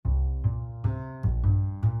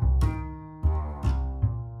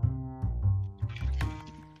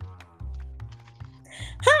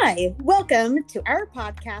Hi, welcome to our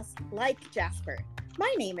podcast, Like Jasper.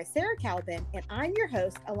 My name is Sarah Calvin, and I'm your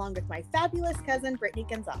host, along with my fabulous cousin, Brittany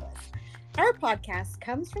Gonzalez. Our podcast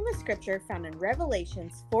comes from a scripture found in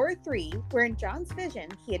Revelations 4:3, where in John's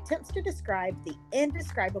vision, he attempts to describe the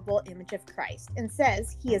indescribable image of Christ and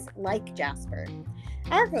says he is like Jasper.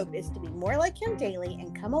 Our hope is to be more like him daily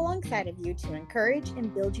and come alongside of you to encourage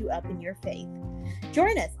and build you up in your faith.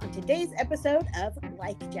 Join us on today's episode of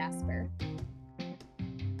Like Jasper.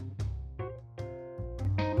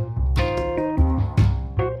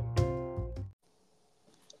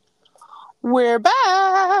 We're back.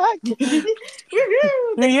 The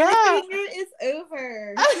Yeah. cliffhanger is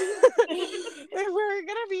over.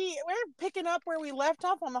 We're picking up where we left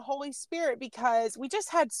off on the Holy Spirit, because we just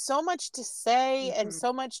had so much to say and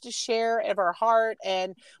so much to share of our heart,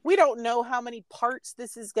 and we don't know how many parts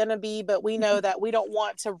this is going to be, but we know that we don't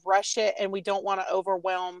want to rush it and we don't want to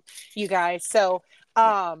overwhelm you guys. So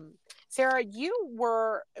Sarah, you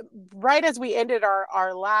were, right as we ended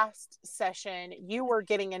our last session, you were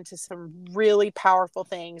getting into some really powerful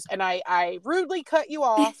things, and I rudely cut you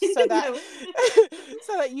off so that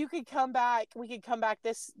so that you could come back. We could come back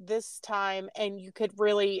this time, and you could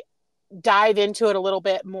really dive into it a little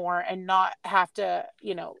bit more and not have to,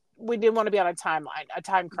 we didn't want to be on a time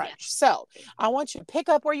crunch. Yeah. So I want you to pick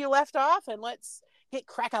up where you left off, and let's get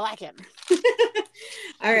crack-a-lackin'.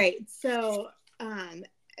 All right. So,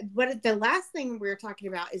 the last thing we were talking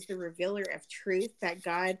about is the revealer of truth, that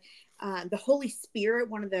God, the Holy Spirit,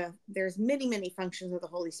 there's many, many functions of the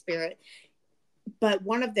Holy Spirit, but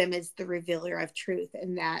one of them is the revealer of truth,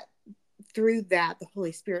 and that through that, the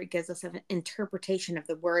Holy Spirit gives us an interpretation of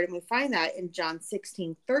the word. And we find that in John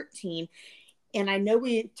 16:13. And I know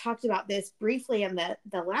we talked about this briefly in the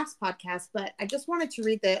last podcast, but I just wanted to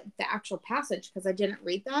read the actual passage because I didn't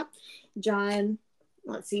read that. John,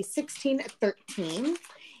 16:13.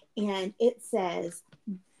 And it says,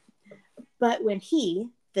 "But when he,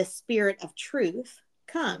 the Spirit of truth,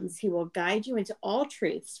 comes, he will guide you into all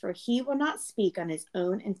truths, for he will not speak on his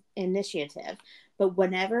own initiative, but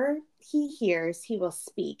whenever he hears, he will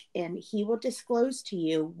speak, and he will disclose to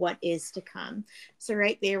you what is to come." So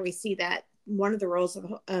right there, we see that one of the roles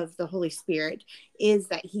of the Holy Spirit is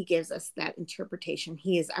that he gives us that interpretation.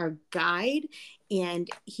 He is our guide, and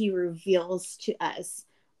he reveals to us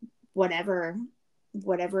whatever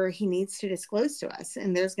he needs to disclose to us.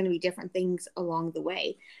 And there's going to be different things along the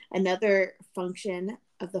way. Another function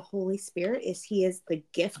of the Holy Spirit is he is the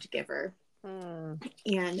gift giver.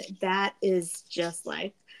 And that is just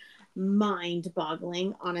like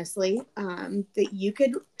mind-boggling, honestly, that you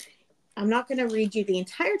could, I'm not going to read you the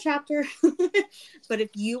entire chapter, but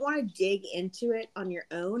if you want to dig into it on your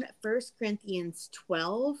own, 1 Corinthians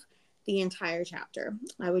 12, the entire chapter,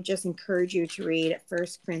 I would just encourage you to read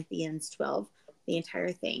 1 Corinthians 12, the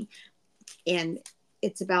entire thing. And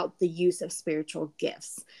it's about the use of spiritual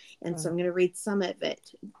gifts. And so I'm going to read some of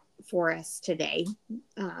it for us today.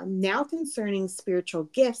 "Now concerning spiritual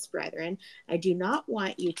gifts, brethren, I do not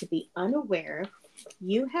want you to be unaware.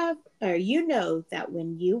 You know that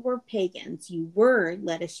when you were pagans, you were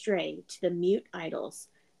led astray to the mute idols,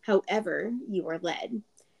 however you were led.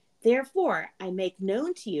 Therefore, I make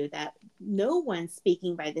known to you that no one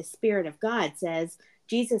speaking by the Spirit of God says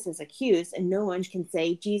Jesus is accused, and no one can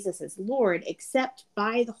say Jesus is Lord except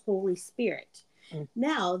by the Holy Spirit.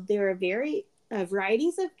 Now, there are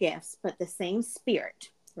varieties of gifts, but the same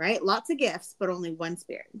Spirit," right? Lots of gifts, but only one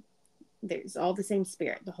Spirit. There's all the same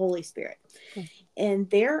Spirit, the Holy Spirit. "And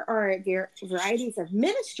there are varieties of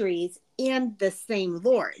ministries and the same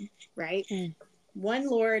Lord," right? One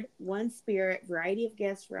Lord, one Spirit, variety of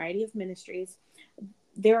gifts, variety of ministries.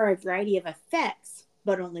 "There are a variety of effects,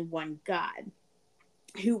 but only one God,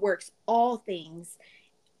 who works all things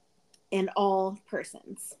in all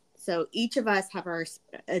persons." So each of us have our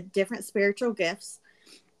different spiritual gifts,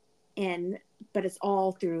 but it's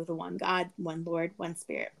all through the one God, one Lord, one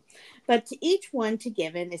Spirit. "But to each one to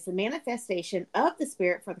given is the manifestation of the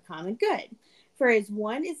Spirit for the common good. For as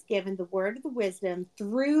one is given the word of the wisdom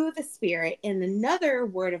through the Spirit, and another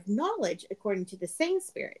word of knowledge according to the same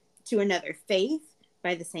Spirit, to another faith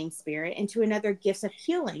by the same Spirit, and to another gifts of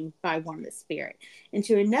healing by one the Spirit, and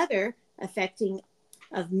to another effecting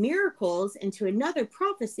of miracles, and to another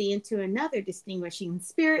prophecy, and to another distinguishing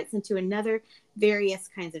spirits, and to another various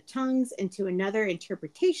kinds of tongues, and to another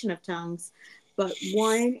interpretation of tongues. But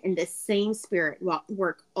one and the same Spirit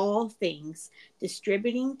work all things,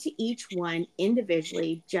 distributing to each one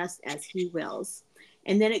individually just as he wills."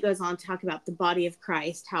 And then it goes on to talk about the body of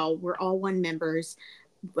Christ, how we're all one members,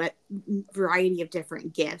 but variety of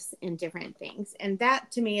different gifts and different things. And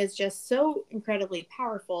that to me is just so incredibly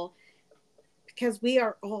powerful, because we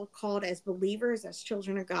are all called as believers, as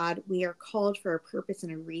children of God, we are called for a purpose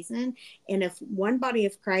and a reason. And if one body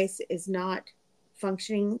of Christ is not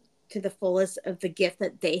functioning to the fullest of the gift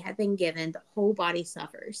that they have been given, the whole body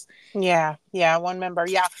suffers. Yeah. Yeah. One member.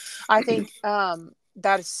 Yeah. I think,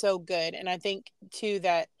 that is so good. And I think too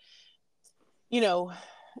that, you know,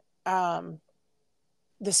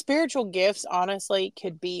 the spiritual gifts honestly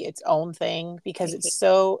could be its own thing, because it's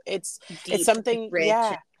Deep and something. rich.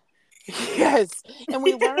 Yeah. Yes. And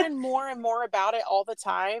we learn more and more about it all the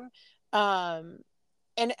time. And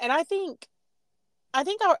I think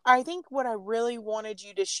what I really wanted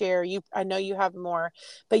you to share, I know you have more,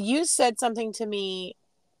 but you said something to me,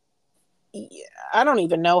 I don't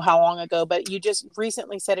even know how long ago, but you just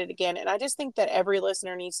recently said it again. And I just think that every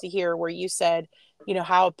listener needs to hear where you said,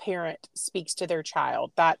 how a parent speaks to their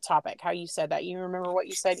child, that topic, how you said that. You remember what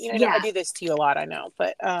you said? I do this to you a lot, I know,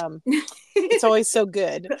 but it's always so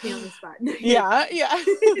good. Put me on the spot. Yeah. Yeah.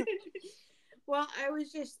 Well, I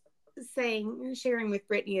was just sharing with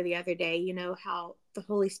Brittany the other day, how the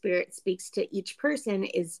Holy Spirit speaks to each person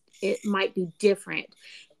it might be different.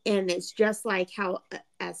 And it's just like how,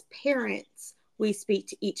 as parents, we speak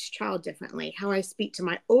to each child differently. How I speak to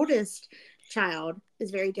my oldest child is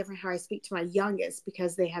very different how I speak to my youngest,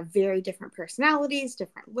 because they have very different personalities,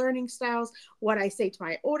 different learning styles. What I say to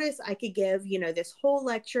my oldest, I could give, this whole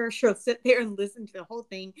lecture. She'll sit there and listen to the whole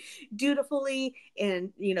thing dutifully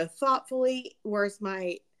and, thoughtfully. Whereas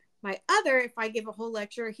my other, if I give a whole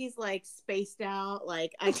lecture, he's like spaced out,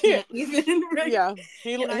 like I can't even. Right? Yeah,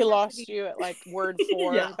 he lost you at like word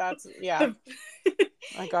 4. Yeah. That's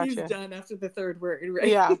I got He's you. done after the third word, right?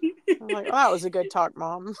 Yeah, I'm like, oh, that was a good talk,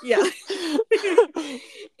 Mom. Yeah.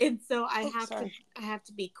 And so I have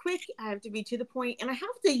to be quick. I have to be to the point, and I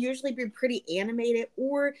have to usually be pretty animated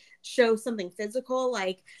or show something physical,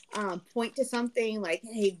 like point to something like,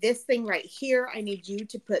 hey, this thing right here, I need you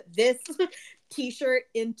to put this t-shirt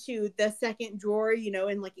into the second drawer,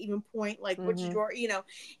 and like even point like which drawer,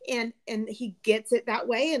 and he gets it that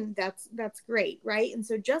way, and that's great, right? And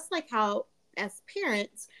so just like how as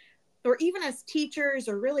parents, or even as teachers,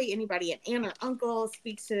 or really anybody, an aunt or uncle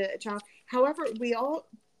speaks to a child, however,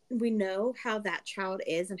 we know how that child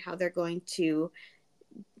is and how they're going to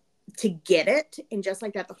get it. And just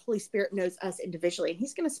like that, the Holy Spirit knows us individually, and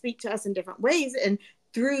he's going to speak to us in different ways and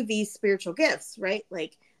through these spiritual gifts, right?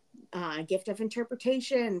 Like gift of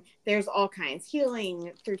interpretation, there's all kinds,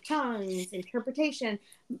 healing through tongues, interpretation,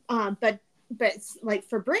 but like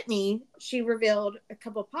for Brittany, she revealed a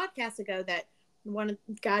couple of podcasts ago that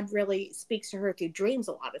God really speaks to her through dreams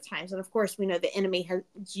a lot of times. And of course, we know the enemy has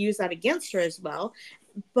used that against her as well.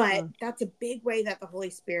 But that's a big way that the Holy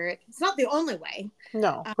Spirit, it's not the only way.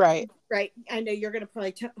 No, right. Right. I know you're going to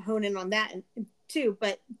probably hone in on that too,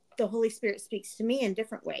 but the Holy Spirit speaks to me in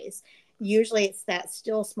different ways. Usually it's that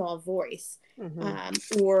still small voice,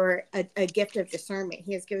 or a gift of discernment.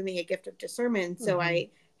 He has given me a gift of discernment. So I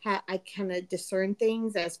kind of discern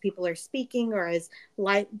things as people are speaking, or as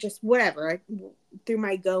just whatever, through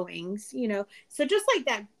my goings, So just like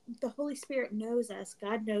that, the Holy Spirit knows us,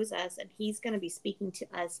 God knows us, and he's going to be speaking to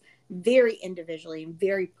us very individually and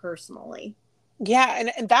very personally. Yeah.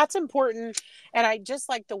 And that's important. And I just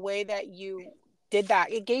like the way that you did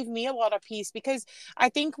that. It gave me a lot of peace, because I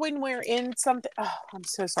think when we're in something, I'm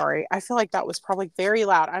so sorry. I feel like that was probably very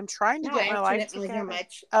loud. I'm trying to get my life together. Hear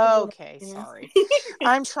much. Okay. Sorry.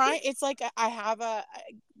 I'm trying. It's like I have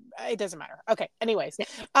it doesn't matter. Okay. Anyways.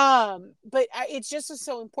 But it's just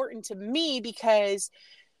so important to me, because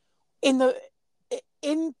in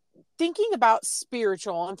thinking about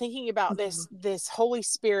spiritual, and thinking about this Holy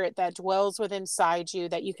Spirit that dwells within inside you,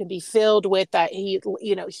 that you can be filled with, that he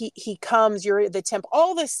comes, you're the temple,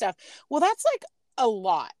 all this stuff. Well, that's like a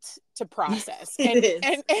lot to process.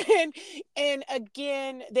 And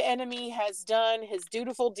again, the enemy has done his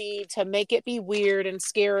dutiful deed to make it be weird and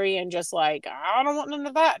scary, and just like, I don't want none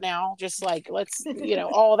of that now. Just like, let's,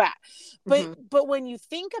 all that. But when you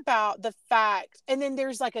think about the fact, and then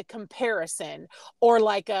there's like a comparison, or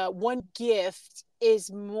like one gift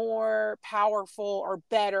is more powerful or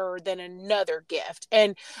better than another gift.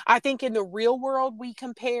 And I think in the real world, we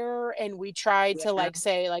compare and we try to like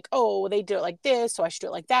say like, oh, they do it like this, so I should do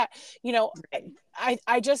it like that.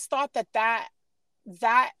 I just thought that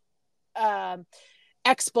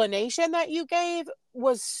explanation that you gave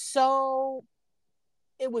was so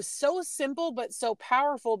simple, but so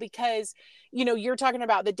powerful, because, you're talking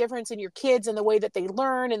about the difference in your kids and the way that they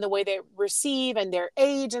learn and the way they receive and their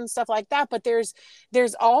age and stuff like that. But there's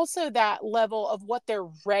also that level of what they're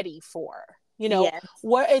ready for,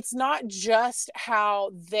 what it's not just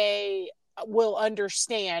how they will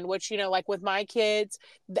understand, which, like with my kids,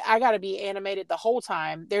 I got to be animated the whole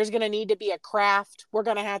time. There's going to need to be a craft. We're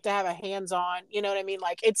going to have a hands-on, you know what I mean?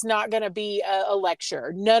 Like, it's not going to be a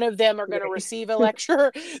lecture. None of them are going to receive a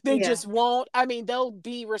lecture. They just won't. I mean, they'll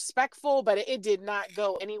be respectful, but it did not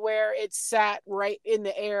go anywhere. It sat right in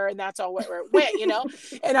the air, and that's all where it went,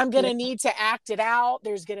 and I'm going to need to act it out.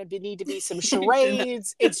 There's going to need to be some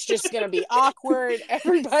charades. It's just going to be awkward.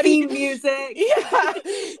 Everybody, theme music. Yeah.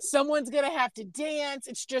 Someone's going to have to dance.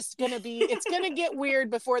 It's going to get weird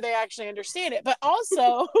before they actually understand it. But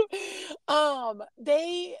also,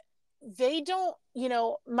 they don't,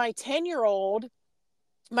 my 10-year-old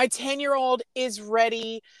is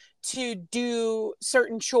ready to do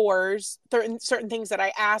certain chores, certain things that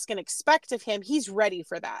I ask and expect of him. He's ready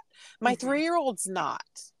for that. My 3-year-old's not,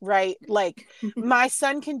 right? Like, my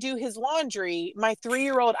son can do his laundry. My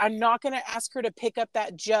 3-year-old, I'm not going to ask her to pick up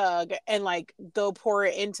that jug and like go pour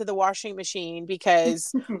it into the washing machine,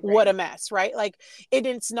 because what a mess, right? Like,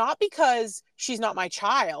 it's not because she's not my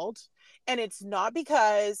child. And it's not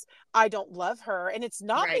because I don't love her. And it's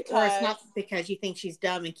not because... Or it's not because you think she's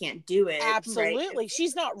dumb and can't do it. Absolutely. Right?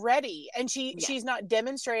 She's not ready. And she's not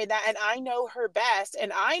demonstrated that. And I know her best.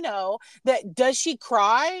 And I know that, does she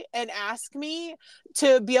cry and ask me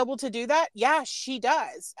to be able to do that? Yeah, she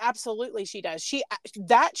does. Absolutely, she does.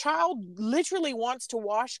 That child literally wants to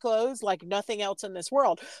wash clothes like nothing else in this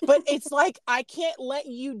world. But it's like, I can't let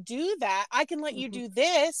you do that. I can let you do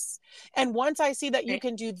this. And once I see that you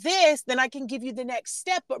can do this, then I can give you the next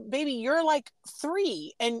step. But baby, you're like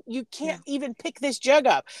 3 and you can't even pick this jug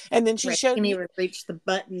up. And then she showed me, even reach the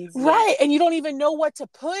buttons. Right. And you don't even know what to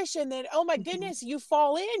push. And then, oh my goodness, you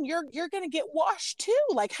fall in, you're going to get washed too.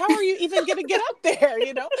 Like, how are you even going to get up there?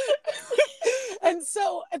 And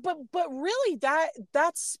so, but really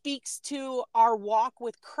that speaks to our walk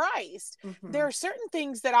with Christ. There are certain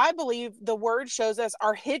things that I believe the word shows us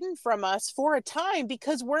are hidden from us for a time,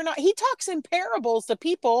 because he talks in parables to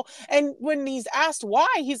people. And when he's asked why,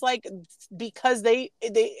 he's like, because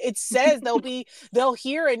it says they'll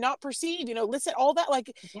hear and not perceive, listen, all that,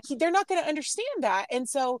 like, they're not going to understand that. And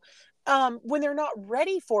so when they're not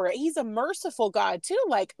ready for it, he's a merciful God too.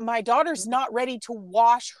 Like, my daughter's not ready to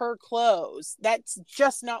wash her clothes. That's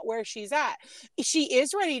just not where she's at. She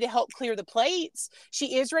is ready to help clear the plates.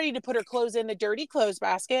 She is ready to put her clothes in the dirty clothes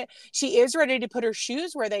basket. She is ready to put her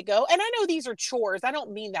shoes where they go. And I know these are chores. I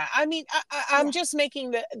don't mean that. I mean, I'm just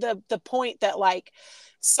making the point that, like,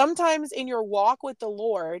 sometimes in your walk with the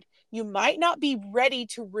Lord, you might not be ready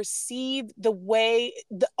to receive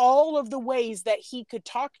all of the ways that he could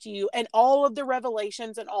talk to you, and all of the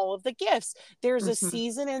revelations and all of the gifts. There's a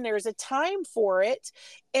season and there's a time for it,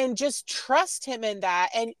 and just trust him in that.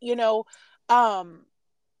 And,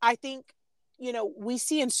 I think, we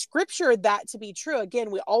see in scripture that to be true.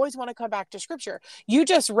 Again, we always want to come back to scripture. You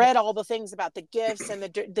just read all the things about the gifts and the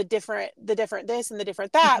different this and the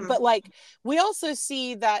different that. But like, we also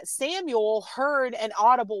see that Samuel heard an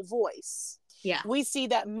audible voice. Yeah. We see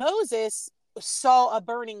that Moses saw a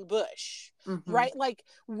burning bush. Right? Like,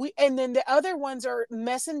 and then the other ones are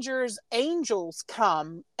messengers, angels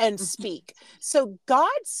come and speak. So God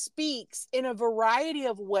speaks in a variety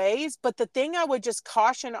of ways. But the thing I would just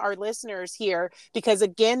caution our listeners here, because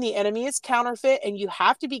again, the enemy is counterfeit, and you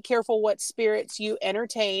have to be careful what spirits you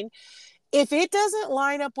entertain. If it doesn't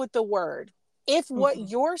line up with the word, if what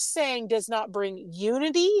you're saying does not bring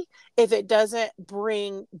unity, if it doesn't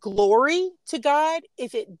bring glory to God,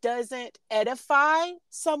 if it doesn't edify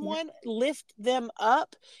someone, lift them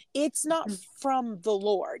up, it's not from the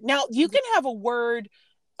Lord. Now, you can have a word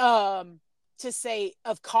to say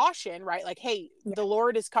of caution, right? Like, hey, the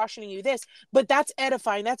Lord is cautioning you this, but that's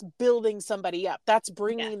edifying. That's building somebody up. That's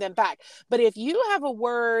bringing them back. But if you have a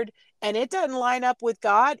word and it doesn't line up with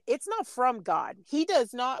God, it's not from God. He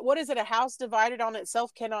does not, what is it? A house divided on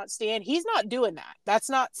itself cannot stand. He's not doing that. That's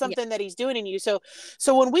not something that he's doing in you. So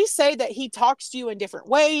when we say that he talks to you in different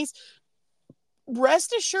ways,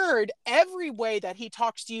 rest assured, every way that he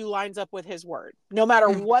talks to you lines up with his word. No matter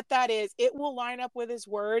what that is, it will line up with his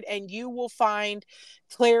word, and you will find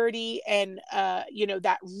clarity and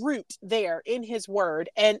that root there in his word.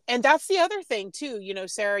 And that's the other thing too,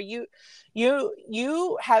 Sarah, you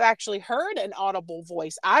have actually heard an audible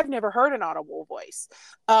voice. I've never heard an audible voice.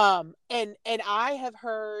 And I have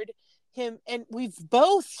heard him, and we've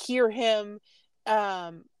both hear him.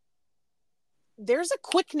 There's a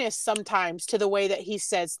quickness sometimes to the way that he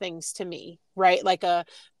says things to me, right? Like a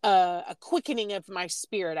quickening of my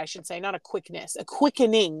spirit, I should say, not a quickness, a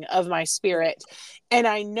quickening of my spirit. And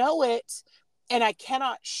I know it, and I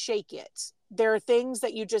cannot shake it. There are things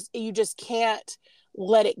that you just can't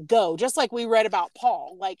let it go. Just like we read about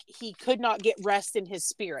Paul, like he could not get rest in his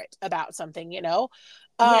spirit about something, you know?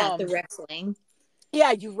 Yeah, the wrestling.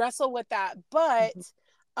 Yeah, you wrestle with that. But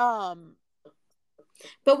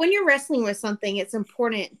but when you're wrestling with something, it's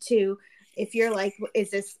important to, if you're like, is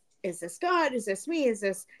this God? Is this me? Is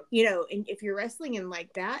this, you know, and if you're wrestling in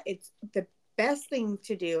like that, it's the best thing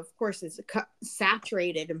to do, of course, is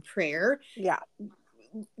saturate it in prayer. Yeah.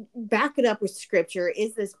 Back it up with scripture.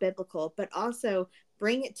 Is this biblical? But also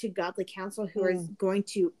bring it to godly counsel who are going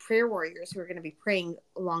to, prayer warriors who are going to be praying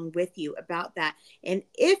along with you about that. And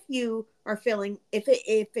if you are feeling, if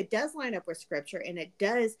it does line up with scripture and it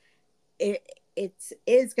does, it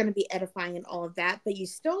is going to be edifying and all of that, but you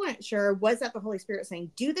still aren't sure, was that the Holy Spirit saying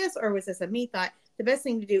do this, or was this a me thought? The best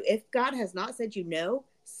thing to do, if God has not said you no,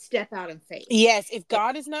 step out in faith. Yes, if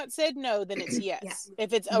God has not said no, then it's yes. Yeah.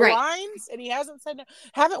 If it's aligns and he hasn't said no,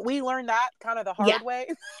 haven't we learned that kind of the hard way?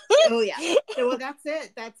 Oh yeah. So, well, that's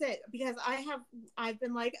it. Because I've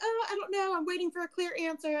been like, oh, I don't know, I'm waiting for a clear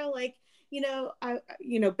answer, like,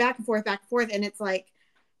 back and forth, and it's like,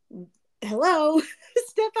 hello,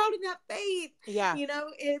 step out in that faith. Yeah.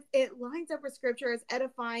 It lines up with scripture, it's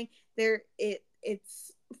edifying there. It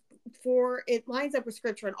lines up with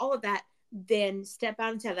scripture and all of that. Then step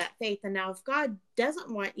out into that faith. And now if God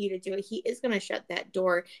doesn't want you to do it, he is going to shut that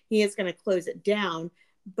door. He is going to close it down.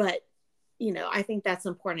 But, I think that's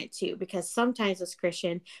important too, because sometimes as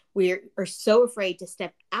Christian, we are so afraid to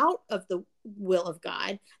step out of the will of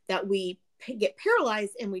God that we get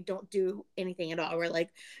paralyzed and we don't do anything at all. We're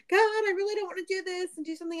like, God, I really don't want to do this and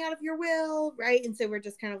do something out of your will. Right. And so we're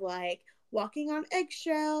just kind of like walking on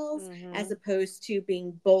eggshells, as opposed to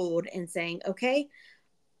being bold and saying, okay,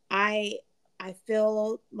 I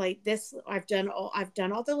feel like this, I've done all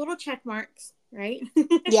the little check marks, right?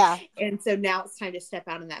 Yeah. And so now it's time to step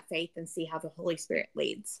out in that faith and see how the Holy Spirit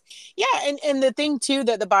leads. Yeah. And the thing too,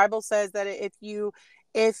 that the Bible says that if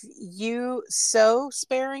you sow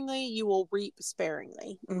sparingly, you will reap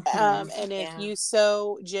sparingly. And if you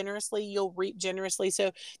sow generously, you'll reap generously.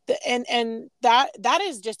 So and that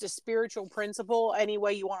is just a spiritual principle, any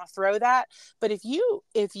way you want to throw that. But if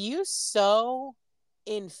you sow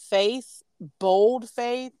in faith, bold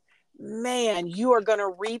faith, man, you are going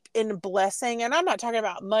to reap in blessing. And I'm not talking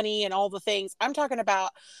about money and all the things. I'm talking about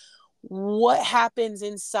what happens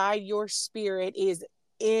inside your spirit is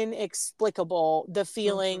inexplicable. The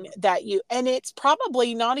feeling that and it's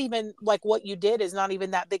probably not even like what you did is not even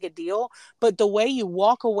that big a deal, but the way you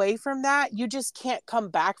walk away from that, you just can't come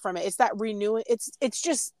back from it. It's that renewing. It's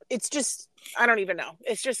just I don't even know.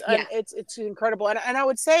 It's just it's incredible. And I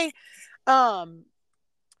would say,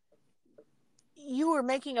 you were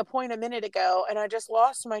making a point a minute ago and I just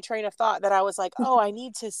lost my train of thought, that I was like, oh, I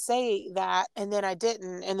need to say that. And then I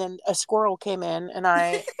didn't. And then a squirrel came in and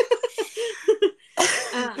I,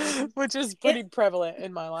 which is pretty prevalent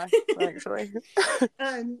in my life, actually.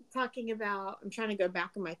 I'm trying to go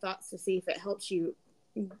back in my thoughts to see if it helps you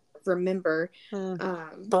remember,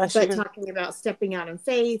 but talking about stepping out in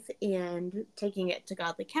faith and taking it to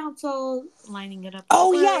godly counsel, lining it up.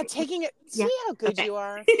 Taking it. See how good you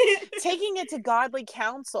are. Taking it to godly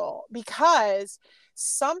counsel, because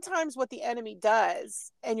sometimes what the enemy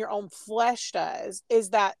does and your own flesh does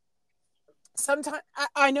is that sometimes,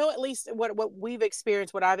 I know at least what we've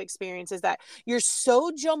experienced, what I've experienced, is that you're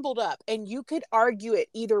so jumbled up and you could argue it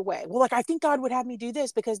either way. Well, like, I think God would have me do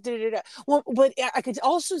this because da-da-da-da. Well, but I could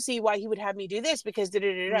also see why he would have me do this because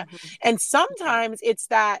da-da-da-da. And sometimes it's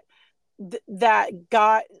that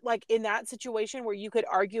God, like in that situation where you could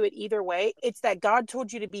argue it either way, it's that God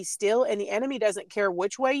told you to be still, and the enemy doesn't care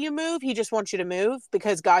which way you move. He just wants you to move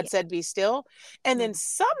because God said be still. And then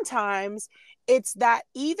sometimes it's that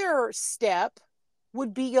either step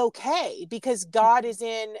would be okay because God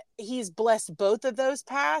he's blessed both of those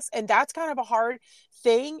paths. And that's kind of a hard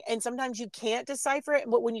thing. And sometimes you can't decipher it.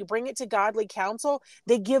 But when you bring it to godly counsel,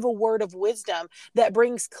 they give a word of wisdom that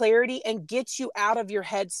brings clarity and gets you out of your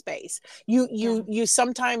headspace. You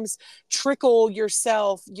sometimes trickle your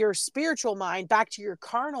spiritual mind back to your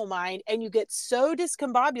carnal mind, and you get so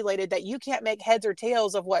discombobulated that you can't make heads or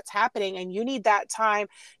tails of what's happening. And you need that time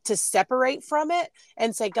to separate from it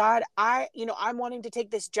and say, God, I'm wanting to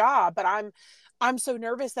take this job, but I'm so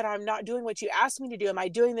nervous that I'm not doing what you asked me to do. Am I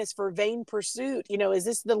doing this for vain pursuit? Is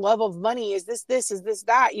this the love of money? Is this, is this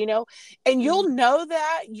that, and you'll know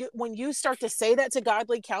that when you start to say that to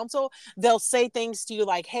godly counsel, they'll say things to you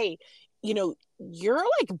like, hey, you're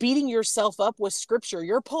like beating yourself up with scripture.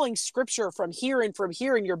 You're pulling scripture from here and from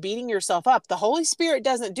here, and you're beating yourself up. The Holy Spirit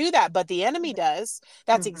doesn't do that, but the enemy does.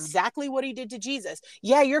 That's exactly what he did to Jesus.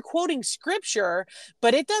 Yeah, you're quoting scripture,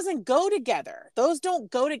 but it doesn't go together. Those don't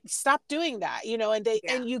go to, stop doing that, you know, and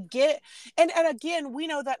and you get, and again, we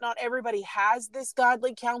know that not everybody has this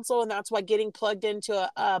godly counsel, and that's why getting plugged into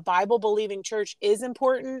a Bible believing church is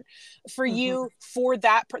important for you, for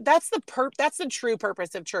that. That's the true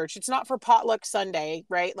purpose of church. It's not for potluck Sunday,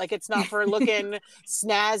 right? Like, it's not for looking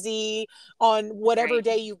snazzy on whatever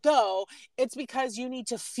day you go. It's because you need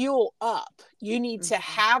to fuel up. You need to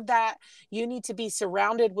have that. You need to be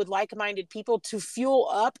surrounded with like-minded people to fuel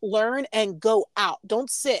up, learn, and go out. Don't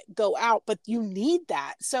sit, go out, but you need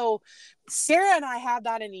that. So Sara and I have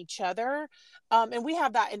that in each other. And we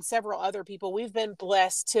have that in several other people. We've been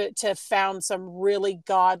blessed to found some really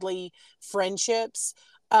godly friendships.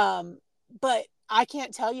 But I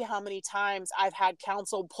can't tell you how many times I've had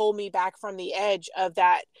counsel pull me back from the edge of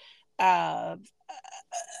that,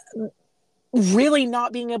 really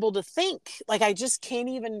not being able to think. Like, I just can't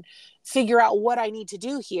even figure out what I need to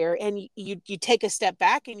do here. And you take a step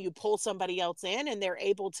back and you pull somebody else in, and they're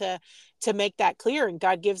able to make that clear, and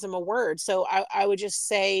God gives them a word. So I would just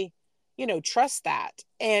say, you know, trust that.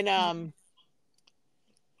 And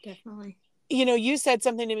definitely. You know, you said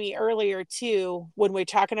something to me earlier too, when we're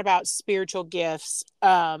talking about spiritual gifts.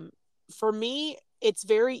 For me, it's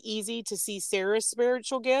very easy to see Sara's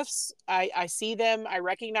spiritual gifts. I see them. I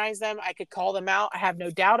recognize them. I could call them out. I have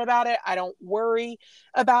no doubt about it. I don't worry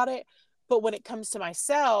about it. But when it comes to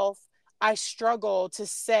myself, I struggle to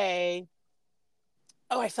say,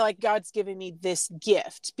 oh, I feel like God's giving me this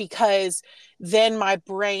gift, because then my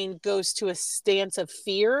brain goes to a stance of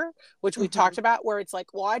fear, which we talked about, where it's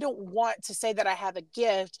like, well, I don't want to say that I have a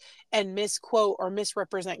gift and misquote or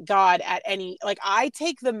misrepresent God at any, like, I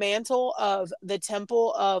take the mantle of the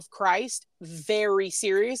temple of Christ very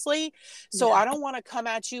seriously. So I don't want to come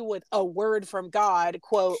at you with a word from God,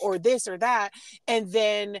 quote, or this or that, and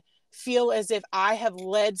then feel as if I have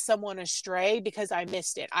led someone astray because I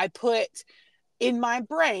missed it. I put, in my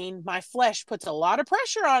brain, my flesh puts a lot of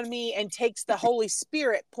pressure on me and takes the Holy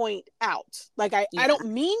Spirit point out. Like, I don't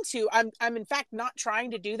mean to, I'm in fact not trying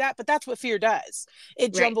to do that, but that's what fear does.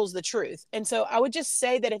 It jumbles the truth. And so I would just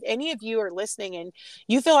say that if any of you are listening and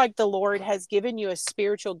you feel like the Lord has given you a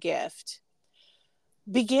spiritual gift,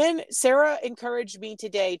 Sara encouraged me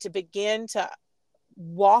today to begin to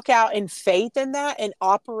walk out in faith in that and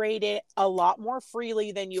operate it a lot more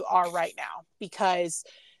freely than you are right now, because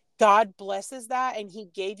God blesses that, and he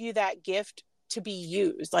gave you that gift to be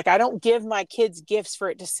used. Like, I don't give my kids gifts for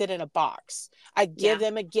it to sit in a box. I give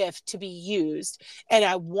them a gift to be used, and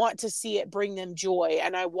I want to see it bring them joy,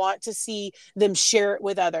 and I want to see them share it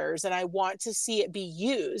with others, and I want to see it be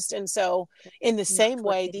used. And so in the same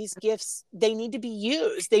way, these gifts, they need to be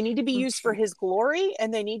used. They need to be used for his glory,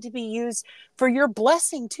 and they need to be used for your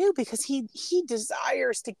blessing too, because he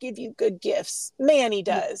desires to give you good gifts. Man, he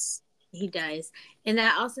does. He does. And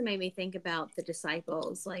that also made me think about the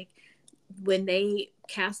disciples. Like, when they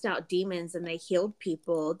cast out demons and they healed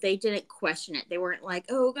people, they didn't question it. They weren't like,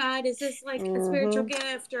 oh God, is this like a spiritual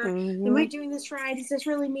gift? Or am I doing this right? Is this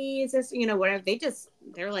really me? Is this, you know, whatever.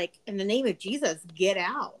 They're like, in the name of Jesus, get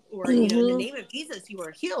out. Or, you know, in the name of Jesus, you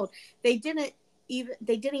are healed. They didn't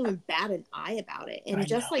even bat an eye about it. And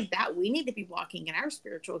just like that, we need to be walking in our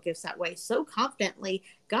spiritual gifts that way, so confidently.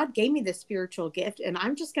 God gave me this spiritual gift, and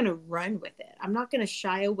I'm just going to run with it. I'm not going to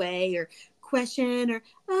shy away or question or,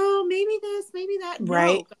 oh, maybe this, maybe that.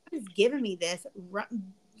 Right. No, God has given me this.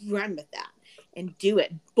 Run with that and do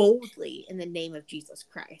it boldly in the name of Jesus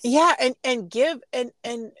Christ. Yeah. And give, and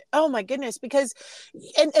oh my goodness, because,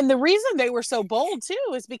 and the reason they were so bold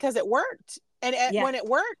too is because it worked. And when it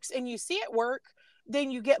works and you see it work,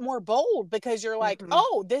 then you get more bold, because you're like,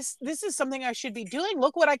 oh, this is something I should be doing.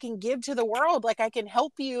 Look what I can give to the world. Like, I can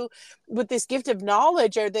help you with this gift of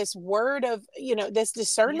knowledge, or this word of, you know, this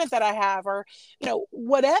discernment that I have, or, you know,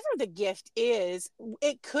 whatever the gift is.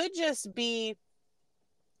 It could just be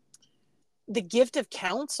the gift of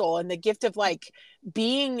counsel, and the gift of like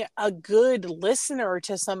being a good listener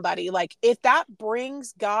to somebody. Like, if that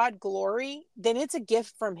brings God glory, then it's a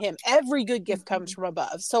gift from him. Every good gift comes from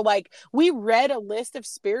above. So like, we read a list of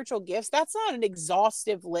spiritual gifts. That's not an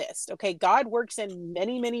exhaustive list. Okay. God works in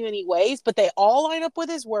many, many, many ways, but they all line up with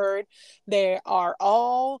his word. They are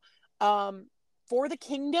all for the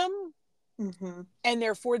kingdom. And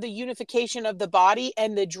they're for the unification of the body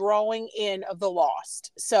and the drawing in of the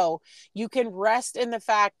lost. So you can rest in the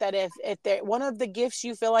fact that if one of the gifts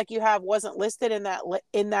you feel like you have wasn't listed in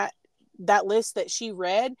that that list that she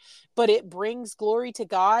read, but it brings glory to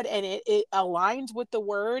God, and it aligns with the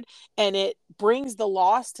word, and it brings the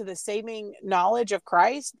lost to the saving knowledge of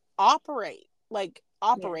Christ, operate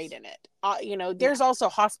Yes. in it. There's also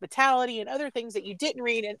hospitality and other things that you didn't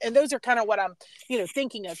read. And those are kind of what I'm,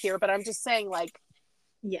 thinking of here, but I'm just saying, like,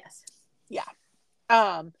 Yes. yeah.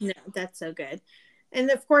 No, that's so good. And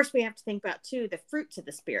of course we have to think about too, the fruits of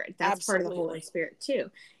the Spirit. That's absolutely. part of the Holy Spirit too.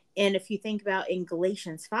 And if you think about in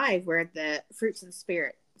Galatians 5, where the fruits of the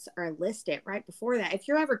Spirit are listed right before that, if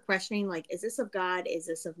you're ever questioning, like, is this of God? Is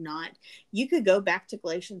this of not? You could go back to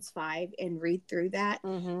Galatians 5 and read through that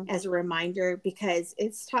as a reminder, because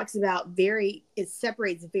it talks about it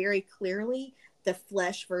separates very clearly the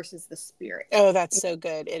flesh versus the spirit. Oh, that's so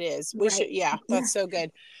good. It is. We should, that's so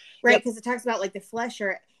good. Right. Because it talks about like the flesh,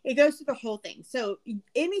 or it goes through the whole thing. So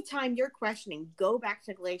anytime you're questioning, go back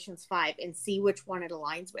to Galatians 5 and see which one it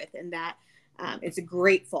aligns with. And that it's a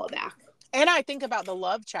great fallback. And I think about the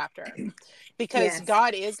love chapter, because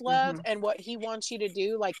God is love, and what he wants you to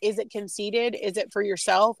do, like, is it conceited? Is it for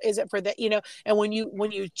yourself? Is it for the, and when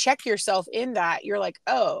you check yourself in that, you're like,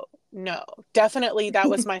 oh no, definitely that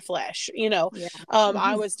was my flesh.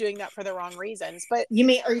 I was doing that for the wrong reasons. But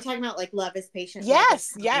are you talking about like love is patient?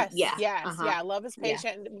 Yes. Yeah. Love is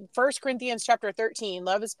patient. 1 Corinthians chapter 13,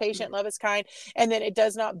 love is patient, love is kind. And then it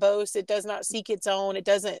does not boast. It does not seek its own. It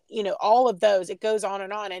doesn't, all of those, it goes on.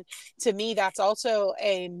 And to me, that's also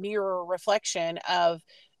a mirror reflection of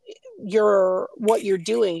what you're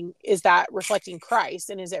doing. Is that reflecting Christ,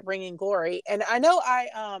 and is it bringing glory? And I know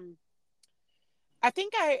I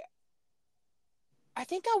think I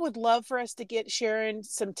would love for us to get Sharon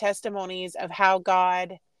some testimonies of how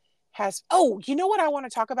God has. Oh, you know what I want to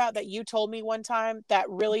talk about that you told me one time that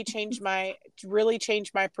really changed my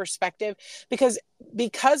perspective, because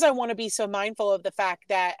I want to be so mindful of the fact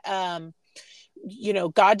that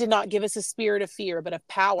God did not give us a spirit of fear, but of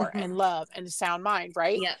power and love and a sound mind,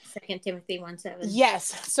 right? Yeah. 2 Timothy 1:7.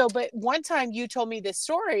 Yes. So, but one time you told me this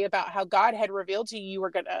story about how God had revealed to you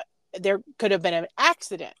there could have been an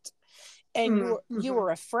accident, and you were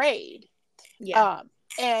afraid. Yeah.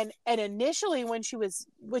 And initially when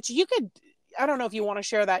which you could, I don't know if you want to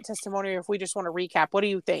share that testimony or if we just want to recap. What do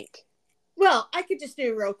you think? Well, I could just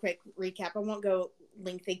do a real quick recap. I won't go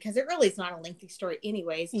lengthy because it really is not a lengthy story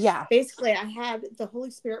anyways. Yeah. Basically, I had the Holy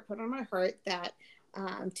Spirit put on my heart that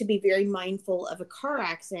to be very mindful of a car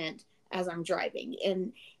accident as I'm driving.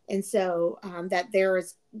 And so that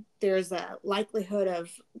there's a likelihood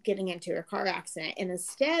of getting into a car accident. And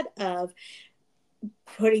instead of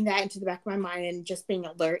putting that into the back of my mind and just being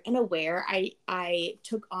alert and aware, I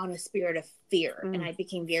took on a spirit of fear, and I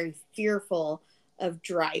became very fearful of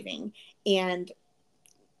driving. And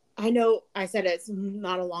I know I said it's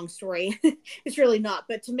not a long story. It's really not.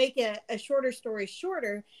 But to make a shorter story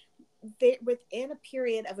shorter, within a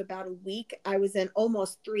period of about a week, I was in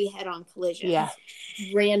almost 3 head-on collisions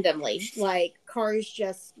randomly, like cars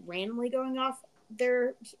just randomly going off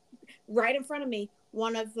there right in front of me.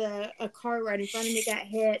 A car right in front of me got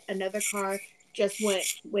hit. Another car just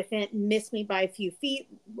missed me by a few feet,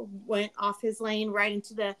 went off his lane right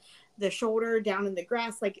into the shoulder, down in the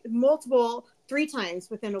grass, like 3 times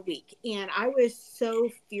within a week. And I was so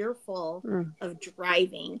fearful of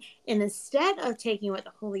driving. And instead of taking what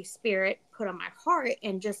the Holy Spirit put on my heart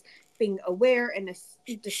and just being aware and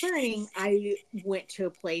discerning, I went to a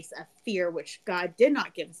place of fear, which God did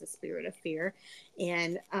not give us a spirit of fear.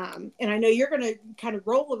 And I know you're going to kind of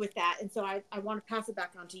roll with that. And so I want to pass it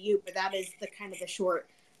back on to you, but that is the kind of the short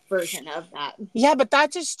version of that. Yeah, but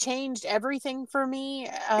that just changed everything for me,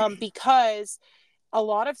 because a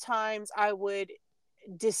lot of times I would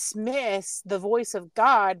dismiss the voice of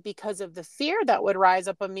God because of the fear that would rise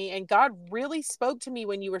up on me. And God really spoke to me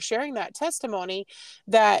when you were sharing that testimony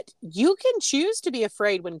that you can choose to be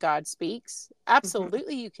afraid when God speaks.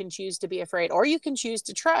 Absolutely. You can choose to be afraid, or you can choose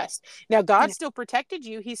to trust. Now, God still protected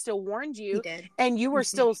you. He still warned you. He did. And you were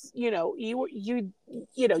still, I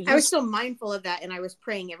was still mindful of that. And I was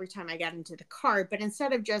praying every time I got into the car, but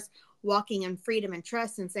instead of just walking in freedom and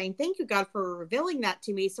trust and saying, thank you, God, for revealing that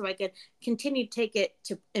to me so I could continue to take it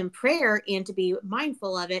in prayer and to be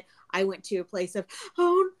mindful of it, I went to a place of,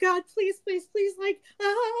 oh God, please, terrified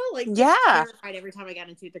every time I got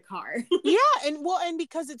into the car. And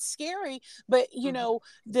because it's scary, but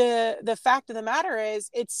the fact of the matter is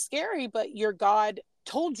it's scary, but your God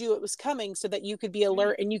told you it was coming so that you could be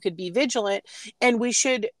alert and you could be vigilant. And we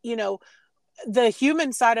should, the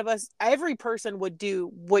human side of us, every person would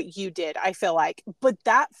do what you did, I feel like. But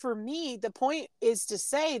that, for me, the point is to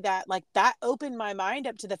say that, like, that opened my mind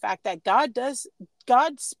up to the fact that God does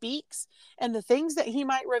God speaks, and the things that he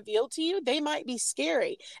might reveal to you, they might be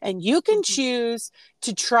scary, and you can choose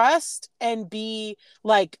to trust and be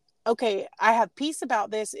like, okay, I have peace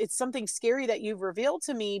about this. It's something scary that you've revealed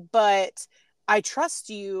to me, but I trust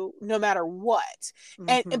you no matter what.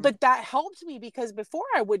 And but that helped me, because before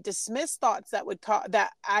I would dismiss thoughts that would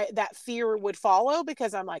that fear would follow,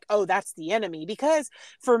 because I'm like, oh, that's the enemy. Because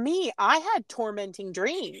for me, I had tormenting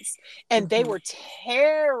dreams, and they were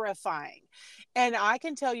terrifying. And I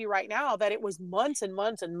can tell you right now that it was months and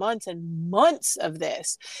months and months and months of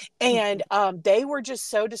this. And they were just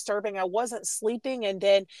so disturbing. I wasn't sleeping. And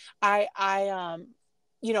then I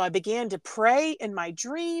I began to pray in my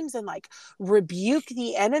dreams and like rebuke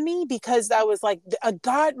the enemy, because I was like,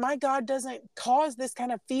 my God doesn't cause this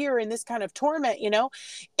kind of fear and this kind of torment,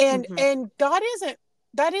 and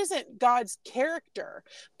that isn't God's character.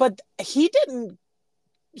 But he didn't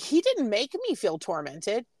make me feel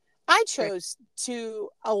tormented. I chose to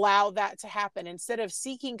allow that to happen instead of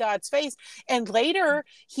seeking God's face. And later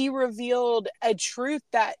he revealed a truth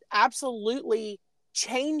that absolutely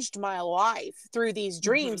changed my life through these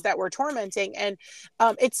dreams that were tormenting. And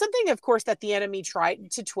it's something, of course, that the enemy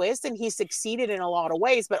tried to twist, and he succeeded in a lot of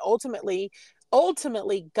ways. But ultimately,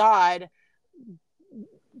 God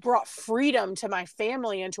brought freedom to my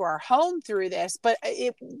family and to our home through this. But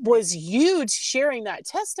it was huge sharing that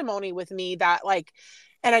testimony with me, that like,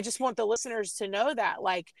 and I just want the listeners to know that,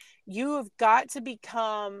 like, you have got to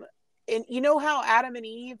become, and you know how Adam and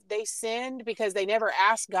Eve, they sinned because they never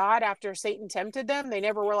asked God after Satan tempted them. They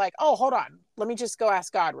never were like, oh, hold on, let me just go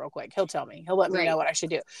ask God real quick. He'll tell me, he'll let me know what I should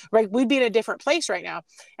do. Right. We'd be in a different place right now.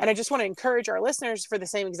 And I just want to encourage our listeners for the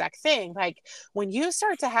same exact thing. Like, when you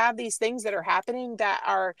start to have these things that are happening that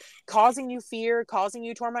are causing you fear, causing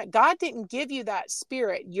you torment, God didn't give you that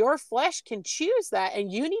spirit. Your flesh can choose that.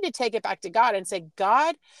 And you need to take it back to God and say,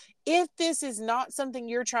 God, if this is not something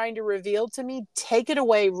you're trying to reveal to me, take it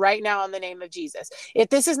away right now in the name of Jesus. If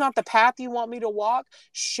this is not the path you want me to walk,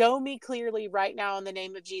 show me clearly right now in the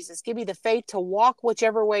name of Jesus. Give me the faith to walk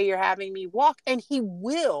whichever way you're having me walk. And he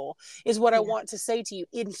will, is what I want to say to you.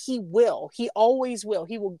 And he will. He always will.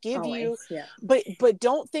 He will give you. But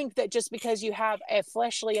don't think that just because you have a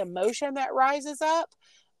fleshly emotion that rises up,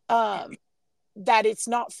 that it's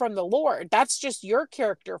not from the Lord. That's just your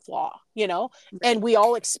character flaw, and we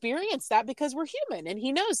all experience that because we're human, and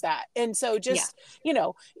he knows that. And so just,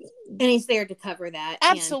 and he's there to cover that.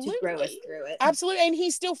 Absolutely. And to grow us through it. Absolutely. And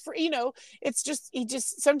he's still free, it's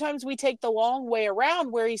just, sometimes we take the long way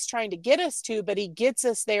around where he's trying to get us to, but he gets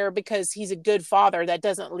us there because he's a good father that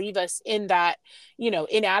doesn't leave us in that,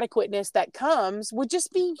 inadequateness that comes with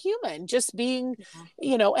just being human, just being,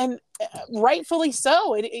 and rightfully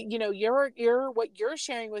so. You're what you're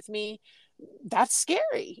sharing with me, that's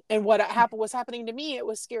scary. And what was happening to me, it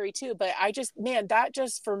was scary too. But that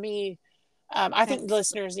just for me, I think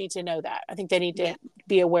listeners need to know that. I think they need to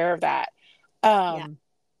be aware of that.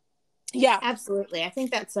 Absolutely. I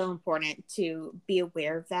think that's so important to be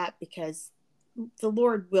aware of that, because the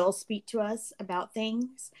Lord will speak to us about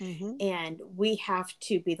things, and we have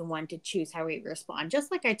to be the one to choose how we respond. Just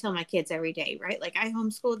like I tell my kids every day, right? Like, I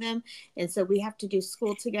homeschool them, and so we have to do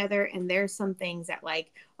school together, and there's some things that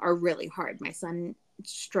like are really hard. My son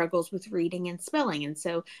struggles with reading and spelling, and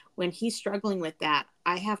so when he's struggling with that,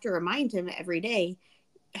 I have to remind him every day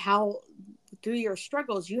how through your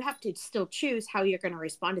struggles, you have to still choose how you're going to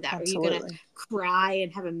respond to that. Absolutely. Are you going to cry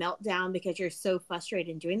and have a meltdown because you're so frustrated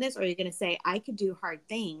in doing this? Or are you going to say, I could do hard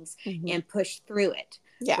things and push through it?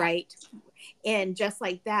 Right. And just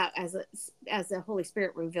like that, as the Holy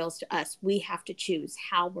Spirit reveals to us, we have to choose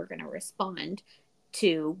how we're going to respond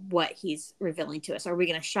to what he's revealing to us. Are we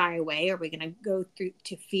going to shy away? Are we going to go through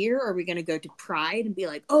to fear? Are we going to go to pride and be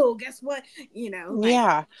like, oh, guess what?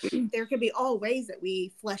 There could be all ways that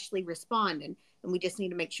we fleshly respond, and we just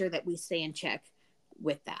need to make sure that we stay in check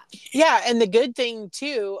with that. Yeah. And the good thing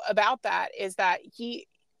too about that is that he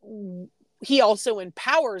also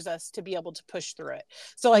empowers us to be able to push through it.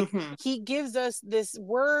 So like he gives us this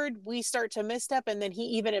word, we start to misstep, and then he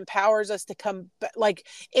even empowers us to come. Like,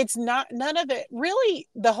 it's not, none of it really,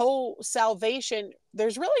 the whole salvation,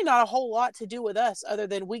 there's really not a whole lot to do with us other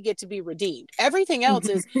than we get to be redeemed. Everything else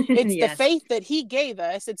is, it's the faith that he gave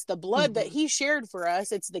us. It's the blood that he shared for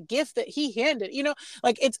us. It's the gift that he handed,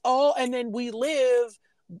 like it's all, and then we live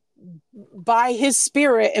by his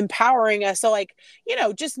spirit empowering us. So like, you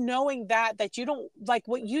know, just knowing that you don't, like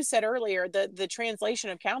what you said earlier, the translation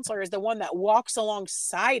of counselor is the one that walks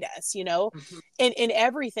alongside us, you know, in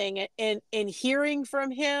everything, and in hearing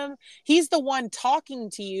from him. He's the one talking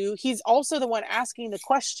to you. He's also the one asking the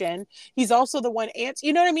question. He's also the one answer,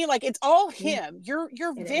 you know what I mean? Like it's all him. You're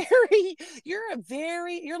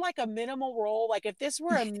like a minimal role. Like if this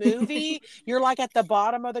were a movie, you're like at the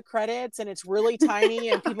bottom of the credits and it's really tiny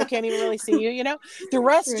and people can't even really see you, you know. The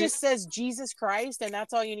rest just says Jesus Christ, and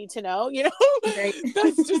that's all you need to know, you know.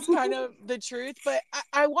 That's just kind of the truth. But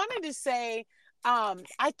I wanted to say, I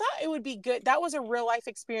thought it would be good. That was a real life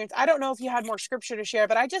experience. I don't know if you had more scripture to share,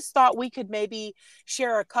 but I just thought we could maybe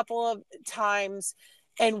share a couple of times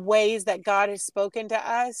and ways that God has spoken to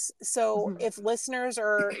us. So if listeners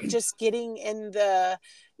are just getting in the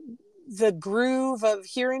groove of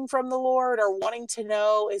hearing from the Lord, or wanting to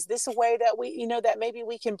know, is this a way that we, you know, that maybe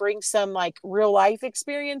we can bring some like real life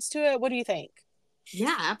experience to it? What do you think?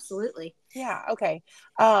 Yeah, absolutely. Yeah. Okay.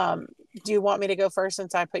 Do you want me to go first,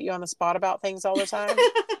 since I put you on the spot about things all the time?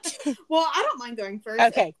 Well, I don't mind going first.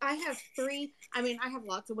 Okay. I have three. I mean, I have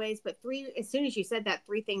lots of ways, but three, as soon as you said that,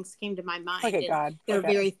 three things came to my mind. Okay, God. There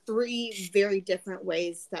Okay. are three very different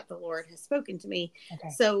ways that the Lord has spoken to me. Okay.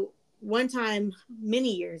 So one time,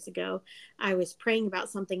 many years ago, I was praying about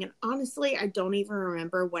something, and honestly, I don't even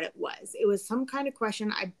remember what it was. It was some kind of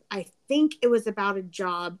question. I think it was about a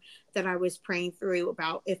job that I was praying through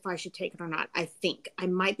about if I should take it or not. I think I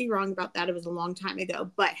might be wrong about that. It was a long time ago,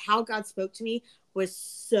 but how God spoke to me was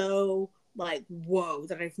so like, whoa,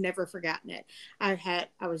 that I've never forgotten it. I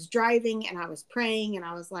was driving and I was praying and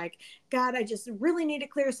I was like, God, I just really need a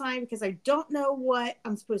clear sign because I don't know what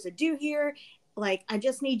I'm supposed to do here. Like, I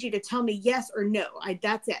just need you to tell me yes or no.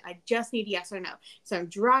 That's it. I just need yes or no. So I'm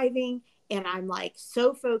driving and I'm like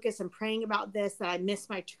so focused and praying about this that I miss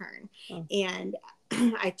my turn. And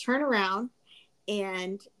I turn around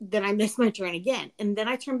and then I miss my turn again. And then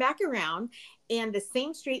I turn back around, and the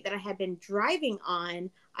same street that I had been driving on,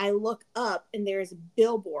 I look up and there's a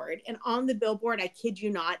billboard. And on the billboard, I kid you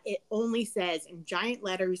not, it only says in giant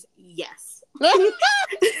letters, yes. And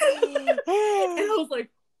I was like,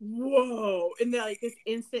 whoa. And then like this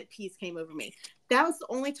instant peace came over me. That was the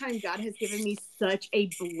only time God has given me such a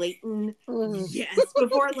blatant yes.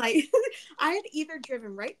 Before, like, I had either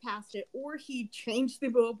driven right past it or he changed the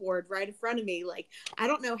billboard right in front of me. Like, I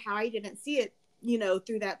don't know how I didn't see it, you know,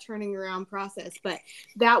 through that turning around process. But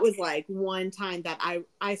that was like one time that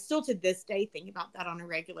I still to this day think about that on a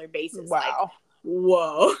regular basis. Wow. Like,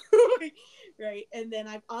 whoa. Right. And then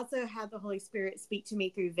I've also had the Holy Spirit speak to me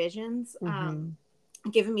through visions.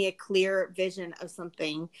 Giving me a clear vision of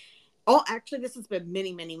something. Oh, actually, this has been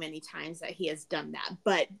many, many, many times that he has done that,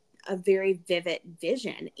 but a very vivid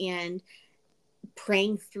vision and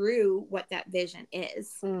praying through what that vision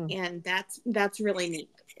is. And that's really neat.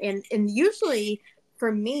 And usually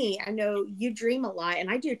for me, I know you dream a lot, and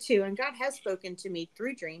I do too. And God has spoken to me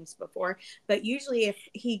through dreams before, but usually if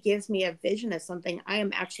he gives me a vision of something, I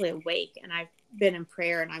am actually awake and I've been in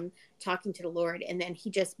prayer and I'm talking to the Lord, and then he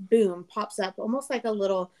just boom pops up almost like a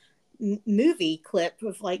little movie clip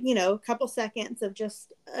of like, you know, a couple seconds of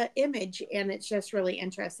just an image, and it's just really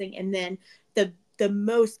interesting. And then the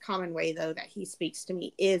most common way though that he speaks to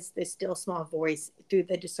me is the still small voice through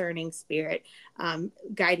the discerning spirit,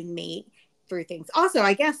 guiding me through things. Also,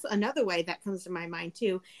 I guess another way that comes to my mind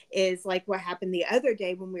too is like what happened the other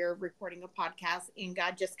day when we were recording a podcast, and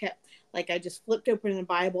God just kept, like, I just flipped open the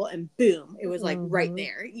Bible and boom, it was like right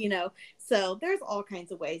there, you know. So there's all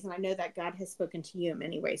kinds of ways, and I know that God has spoken to you in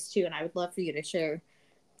many ways too, and I would love for you to share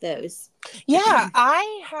those. Yeah,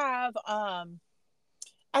 I have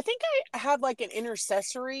I think I have like an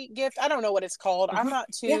intercessory gift. I don't know what it's called. I'm not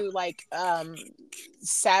too like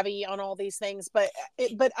savvy on all these things, but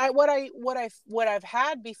what I've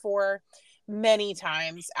had before many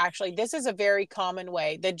times, actually, this is a very common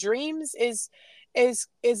way. The dreams is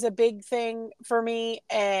a big thing for me,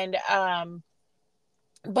 and I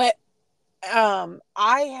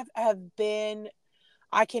have been,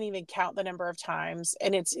 I can't even count the number of times,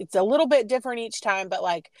 and it's a little bit different each time, but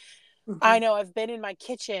like I know I've been in my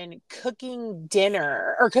kitchen cooking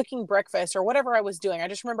dinner or cooking breakfast or whatever I was doing. I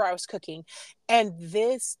just remember I was cooking, and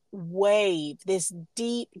this wave, this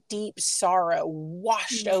deep, deep sorrow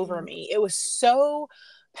washed over me. It was so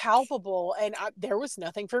palpable, and there was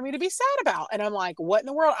nothing for me to be sad about. And I'm like, what in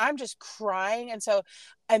the world? I'm just crying.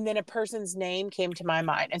 And then a person's name came to my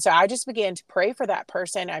mind. And so I just began to pray for that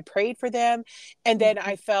person. I prayed for them. And then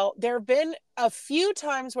I felt, there have been a few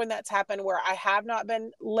times when that's happened where I have not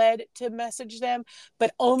been led to message them,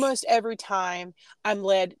 but almost every time I'm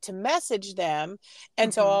led to message them.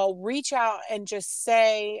 And so I'll reach out and just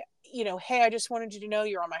say, hey, I just wanted you to know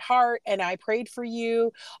you're on my heart and I prayed for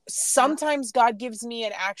you. Sometimes God gives me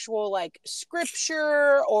an actual like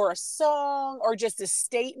scripture or a song or just a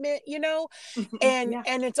statement,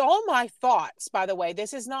 and it's all my thoughts, by the way.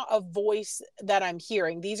 This is not a voice that I'm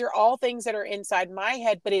hearing. These are all things that are inside my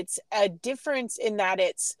head, but it's a difference in that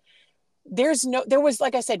there was,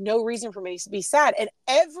 like I said, no reason for me to be sad. And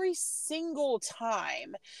every single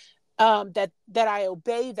time that I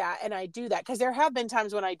obey that and I do that, because there have been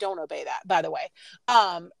times when I don't obey that, by the way.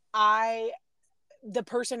 The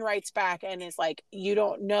person writes back and is like, you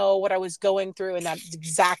don't know what I was going through in that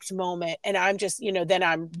exact moment. And I'm just, then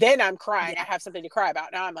I'm crying. I have something to cry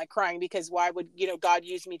about. Now I'm like crying because why would, God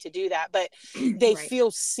use me to do that? But they feel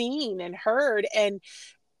seen and heard.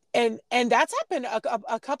 And that's happened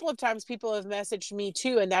a couple of times. People have messaged me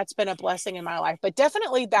too, and that's been a blessing in my life. But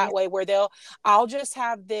definitely that way where I'll just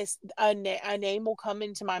have this, a name will come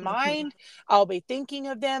into my mind. I'll be thinking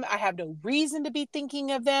of them. I have no reason to be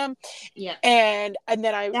thinking of them. Yeah. And then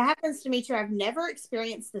that happens to me too. I've never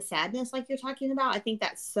experienced the sadness like you're talking about. I think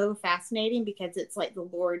that's so fascinating because it's like the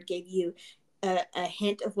Lord gave you a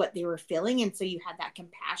hint of what they were feeling. And so you had that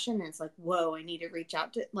compassion and it's like, whoa, I need to reach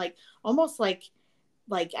out to, like, almost like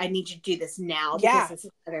I need you to do this now because this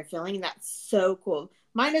is what they're feeling. And that's so cool.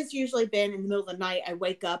 Mine has usually been in the middle of the night. I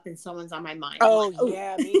wake up and someone's on my mind.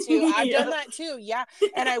 Yeah, me too. I've done that too. Yeah.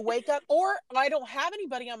 And I wake up, or I don't have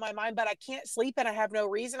anybody on my mind, but I can't sleep and I have no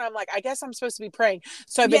reason. I'm like, I guess I'm supposed to be praying.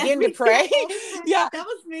 So I begin to pray. Yeah. That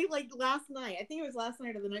was me like last night. I think it was last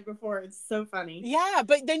night or the night before. It's so funny. Yeah.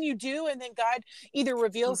 But then you do, and then God either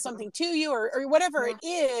reveals something to you or whatever it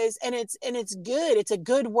is. And it's good. It's a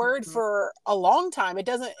good word for a long time. It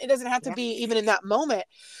doesn't have to be even in that moment.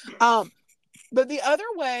 But the other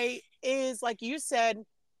way is, like you said,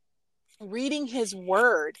 reading his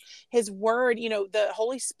word. The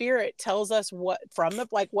Holy Spirit tells us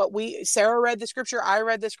Sarah read the scripture, I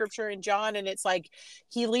read the scripture in John, and it's like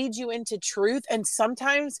he leads you into truth. And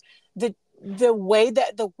sometimes the way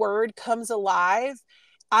that the word comes alive,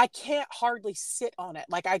 I can't hardly sit on it.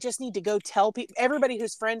 Like, I just need to go tell people. Everybody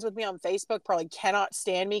who's friends with me on Facebook probably cannot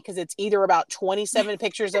stand me because it's either about 27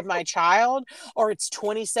 pictures of my child or it's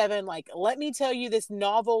 27, like, let me tell you this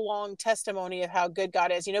novel long testimony of how good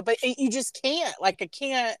God is, but you just can't. Like, I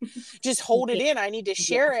can't just hold it in. I need to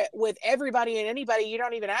share it with everybody and anybody. You're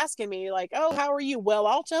not even asking me, like, oh, how are you? Well,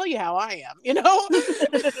 I'll tell you how I am, and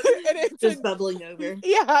it's just bubbling over.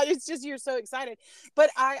 Yeah, it's just, you're so excited.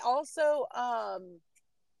 But I also,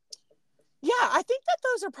 I think that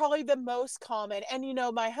those are probably the most common. And,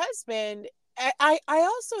 my husband, I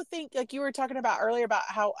also think, like you were talking about earlier about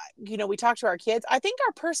how, we talk to our kids. I think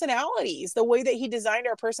our personalities, the way that he designed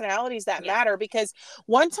our personalities, that matter. Because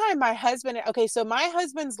one time my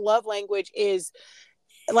husband's love language is,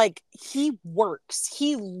 like, he works.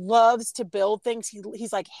 He loves to build things.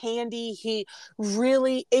 He's like handy. He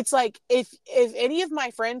really, it's like, if any of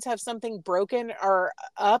my friends have something broken or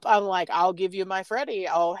up, I'm like, I'll give you my Freddie.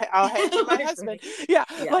 I'll hand you my husband. Yeah.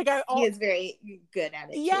 Like, he is very good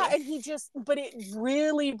at it. Yeah. Too. And but it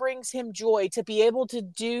really brings him joy to be able to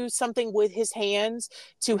do something with his hands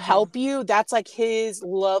to help you. That's like his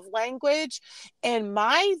love language. And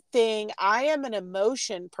my thing, I am an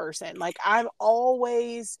emotion person. Like, I'm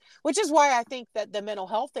always, which is why I think that the mental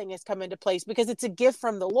health thing has come into place, because it's a gift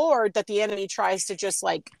from the Lord that the enemy tries to just,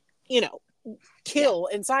 like, kill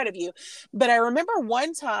inside of you. But I remember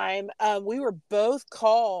one time we were both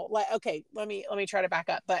called, like, okay, let me try to back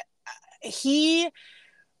up. But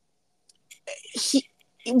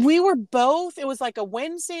we were both, it was like a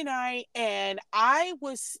Wednesday night, and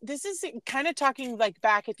this is kind of talking like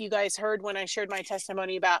back, if you guys heard when I shared my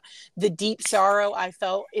testimony about the deep sorrow I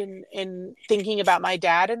felt in thinking about my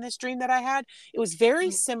dad in this dream that I had. It was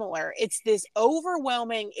very similar. It's this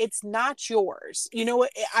overwhelming, it's not yours.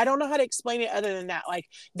 I don't know how to explain it other than that. Like,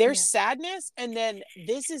 there's sadness, and then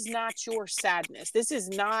this is not your sadness. This is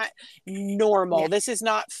not normal. This is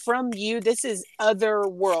not from you. This is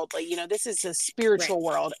otherworldly. This is a spiritual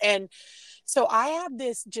world. And So I have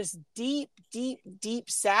this just deep, deep, deep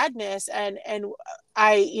sadness. And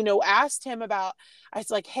I, asked him about, I was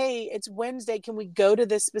like, hey, it's Wednesday. Can we go to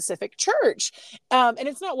this specific church? And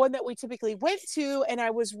it's not one that we typically went to. And I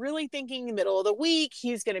was really thinking the middle of the week,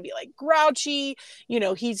 he's going to be like grouchy,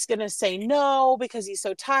 he's going to say no because he's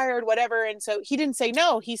so tired, whatever. And so he didn't say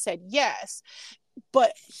no. He said yes.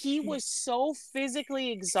 But he was so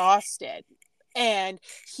physically exhausted, and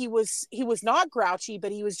he was not grouchy,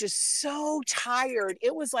 but he was just so tired.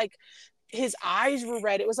 It was like his eyes were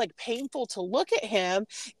red. It was like painful to look at him.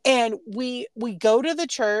 And we go to the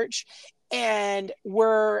church, and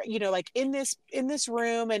we're like in this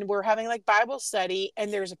room, and we're having like Bible study,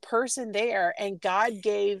 and there's a person there, and God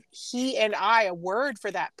gave he and I a word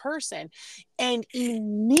for that person, and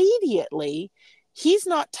immediately he's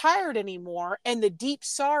not tired anymore, and the deep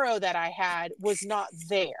sorrow that I had was not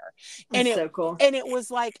there. And That's so cool. And it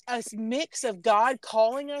was like a mix of God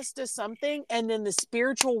calling us to something, and then the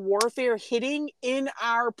spiritual warfare hitting in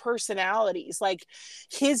our personalities. Like,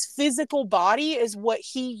 his physical body is what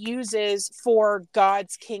he uses for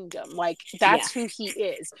God's kingdom. Like, that's who he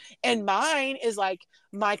is. And mine is like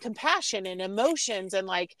my compassion and emotions, and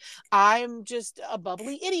like, I'm just a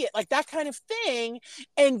bubbly idiot, like that kind of thing.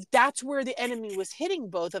 And that's where the enemy was hitting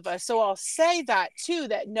both of us. So I'll say that too,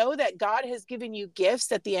 that know that God has given you gifts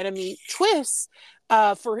that the enemy twists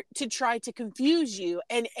to try to confuse you.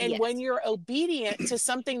 And when you're obedient to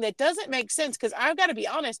something that doesn't make sense, because I've got to be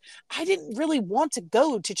honest, I didn't really want to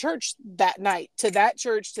go to church that night, to that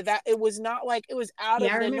church, to that. It was not like it was out of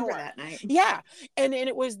the norm. That night. Yeah. And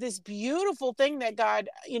it was this beautiful thing that God,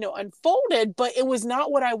 unfolded, but it was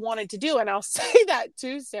not what I wanted to do. And I'll say that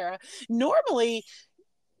too, Sarah. Normally,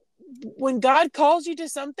 when God calls you to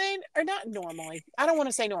something, or not normally, I don't want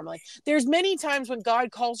to say normally, there's many times when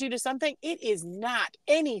God calls you to something, it is not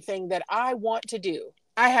anything that I want to do.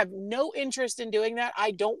 I have no interest in doing that.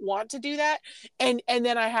 I don't want to do that. And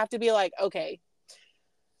then I have to be like, okay,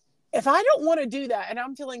 if I don't want to do that and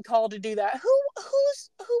I'm feeling called to do that,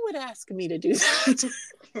 who would ask me to do that?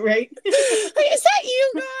 Right? Is that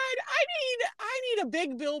you, God? I need a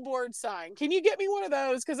big billboard sign. Can you get me one of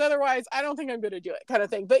those? Because otherwise I don't think I'm going to do it, kind of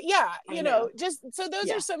thing. But yeah, just so those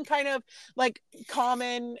are some kind of like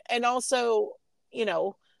common and also,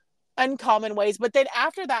 uncommon ways. But then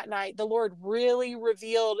after that night, the Lord really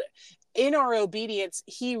revealed, in our obedience,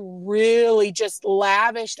 he really just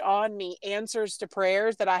lavished on me answers to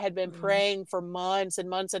prayers that I had been praying for months and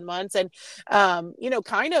months and months. And,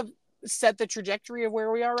 kind of set the trajectory of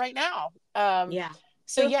where we are right now.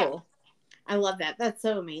 So cool. I love that. That's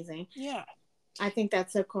so amazing. Yeah. I think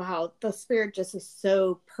that's so cool how the Spirit just is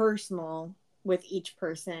so personal with each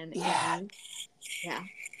person. Yeah. And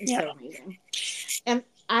it's so amazing. And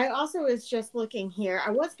I also was just looking here. I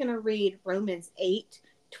was going to read Romans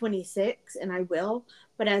 8:26, and I will.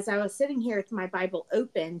 But as I was sitting here with my Bible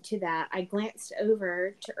open to that, I glanced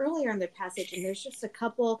over to earlier in the passage, and there's just a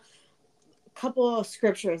couple of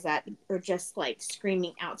scriptures that are just like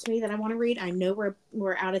screaming out to me that I want to read. I know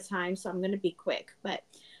we're out of time, so I'm going to be quick. But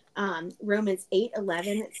Romans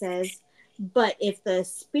 8:11, it says, "But if the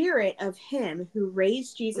Spirit of him who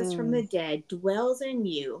raised Jesus from the dead dwells in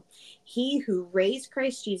you, he who raised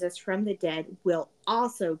Christ Jesus from the dead will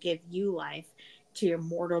also give you life to your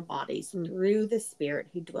mortal bodies through the Spirit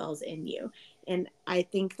who dwells in you." And I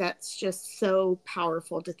think that's just so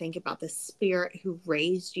powerful to think about. The Spirit who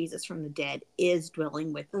raised Jesus from the dead is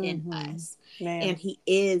dwelling within us. Man. And he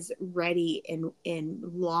is ready and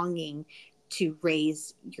longing to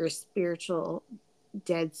raise your spiritual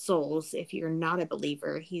dead souls. If you're not a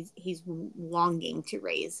believer, he's longing to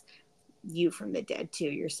raise you from the dead too,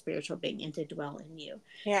 your spiritual being, and to dwell in you.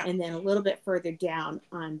 Yeah. And then a little bit further down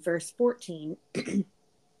on verse 14,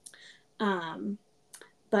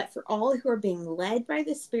 but for all who are being led by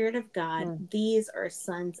the Spirit of God, these are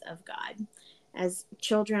sons of God. As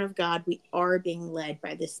children of God, we are being led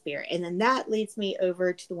by the Spirit. And then that leads me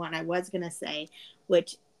over to the one I was going to say,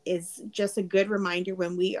 which is just a good reminder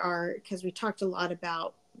when we are, because we talked a lot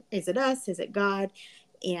about, is it us? Is it God?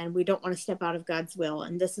 And we don't want to step out of God's will.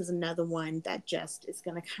 And this is another one that just is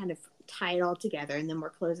going to kind of tie it all together. And then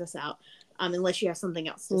we'll close us out. Unless you have something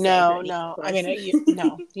else to say. No. I mean,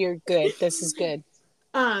 no, you're good. This is good.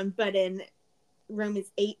 But in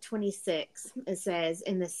Romans 8:26, it says,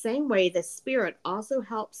 "In the same way, the Spirit also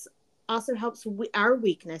helps our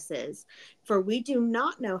weaknesses, for we do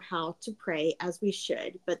not know how to pray as we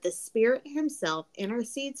should, but the Spirit himself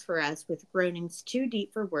intercedes for us with groanings too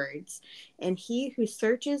deep for words. And he who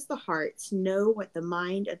searches the hearts know what the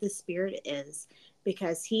mind of the Spirit is,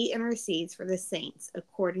 because he intercedes for the saints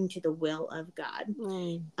according to the will of God.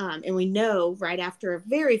 And we know right after a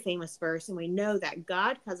very famous verse, and we know that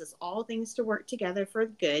God causes all things to work together for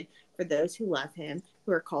good for those who love him,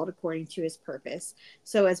 who are called according to his purpose.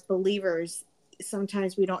 So as believers,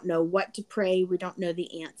 sometimes we don't know what to pray. We don't know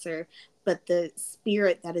the answer, but the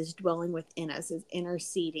Spirit that is dwelling within us is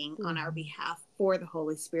interceding on our behalf for the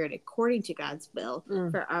Holy Spirit according to God's will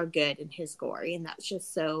for our good and his glory. And that's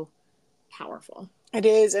just so powerful. It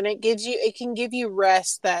is. And it can give you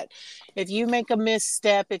rest that if you make a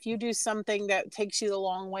misstep, if you do something that takes you the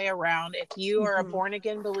long way around, if you are a born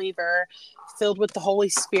again believer filled with the Holy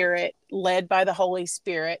Spirit, led by the Holy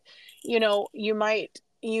Spirit, you might,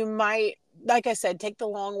 like I said, take the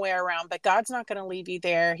long way around, but God's not going to leave you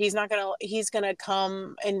there. He's going to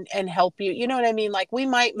come and help you. You know what I mean? Like, we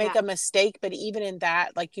might make a mistake, but even in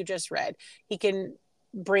that, like you just read, he can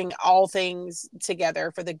bring all things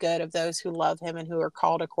together for the good of those who love him and who are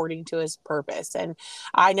called according to his purpose. And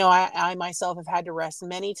I know I myself have had to rest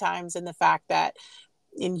many times in the fact that,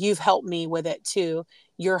 and you've helped me with it too,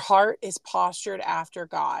 your heart is postured after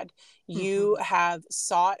God. You have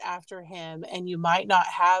sought after him, and you might not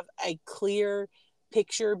have a clear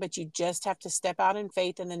picture, but you just have to step out in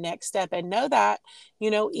faith in the next step and know that,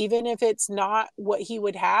 even if it's not what he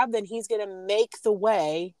would have, then he's going to make the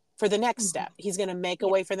way for the next step. He's going to make a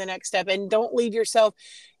way for the next step. And don't leave yourself,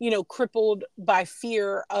 crippled by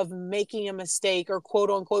fear of making a mistake or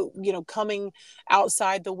quote unquote, coming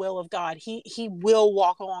outside the will of God. He will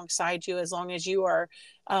walk alongside you as long as you are,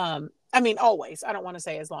 always. I don't want to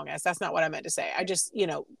say as long as, that's not what I meant to say. I just,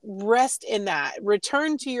 rest in that.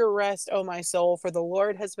 Return to your rest, oh my soul, for the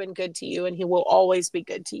Lord has been good to you and he will always be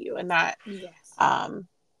good to you. And that,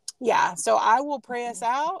 so I will pray us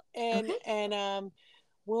out and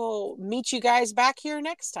we'll meet you guys back here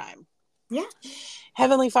next time. Yeah.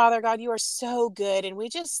 Heavenly Father, God, you are so good. And we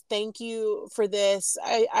just thank you for this.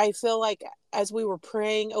 I feel like as we were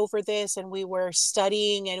praying over this and we were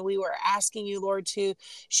studying and we were asking you, Lord, to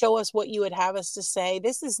show us what you would have us to say,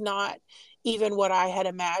 this is not even what I had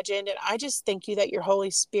imagined. And I just thank you that your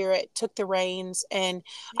Holy Spirit took the reins. And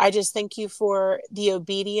I just thank you for the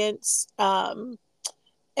obedience,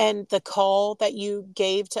 and the call that you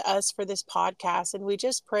gave to us for this podcast. And we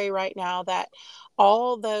just pray right now that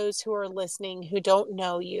all those who are listening, who don't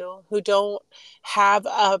know you, who don't have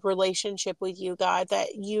a relationship with you, God,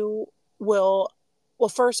 that you will,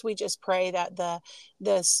 first we just pray that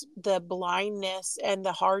the blindness and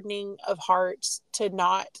the hardening of hearts to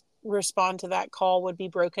not respond to that call would be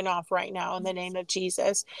broken off right now in the name of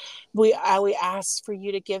Jesus. We ask for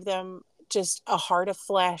you to give them just a heart of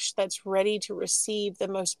flesh that's ready to receive the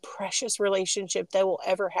most precious relationship they will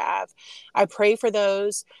ever have. I pray for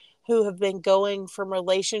those who have been going from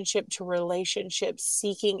relationship to relationship,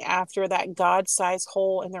 seeking after that God-sized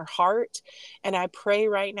hole in their heart. And I pray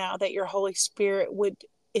right now that your Holy Spirit would,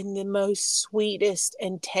 in the most sweetest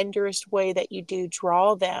and tenderest way that you do,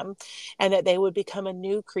 draw them, and that they would become a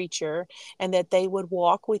new creature, and that they would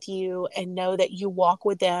walk with you and know that you walk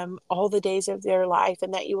with them all the days of their life,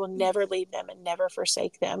 and that you will never leave them and never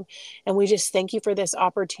forsake them. And we just thank you for this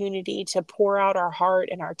opportunity to pour out our heart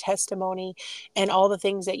and our testimony and all the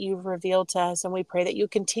things that you've revealed to us. And we pray that you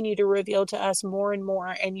continue to reveal to us more and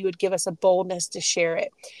more, and you would give us a boldness to share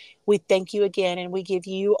it. We thank you again, and we give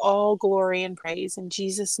you all glory and praise in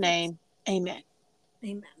Jesus' name. Amen.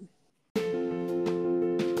 Amen.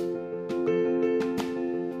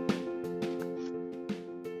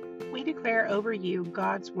 We declare over you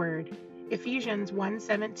God's word. Ephesians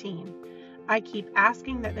 1:17. I keep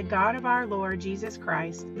asking that the God of our Lord Jesus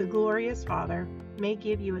Christ, the glorious Father, may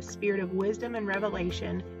give you a spirit of wisdom and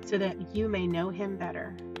revelation so that you may know him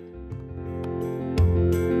better.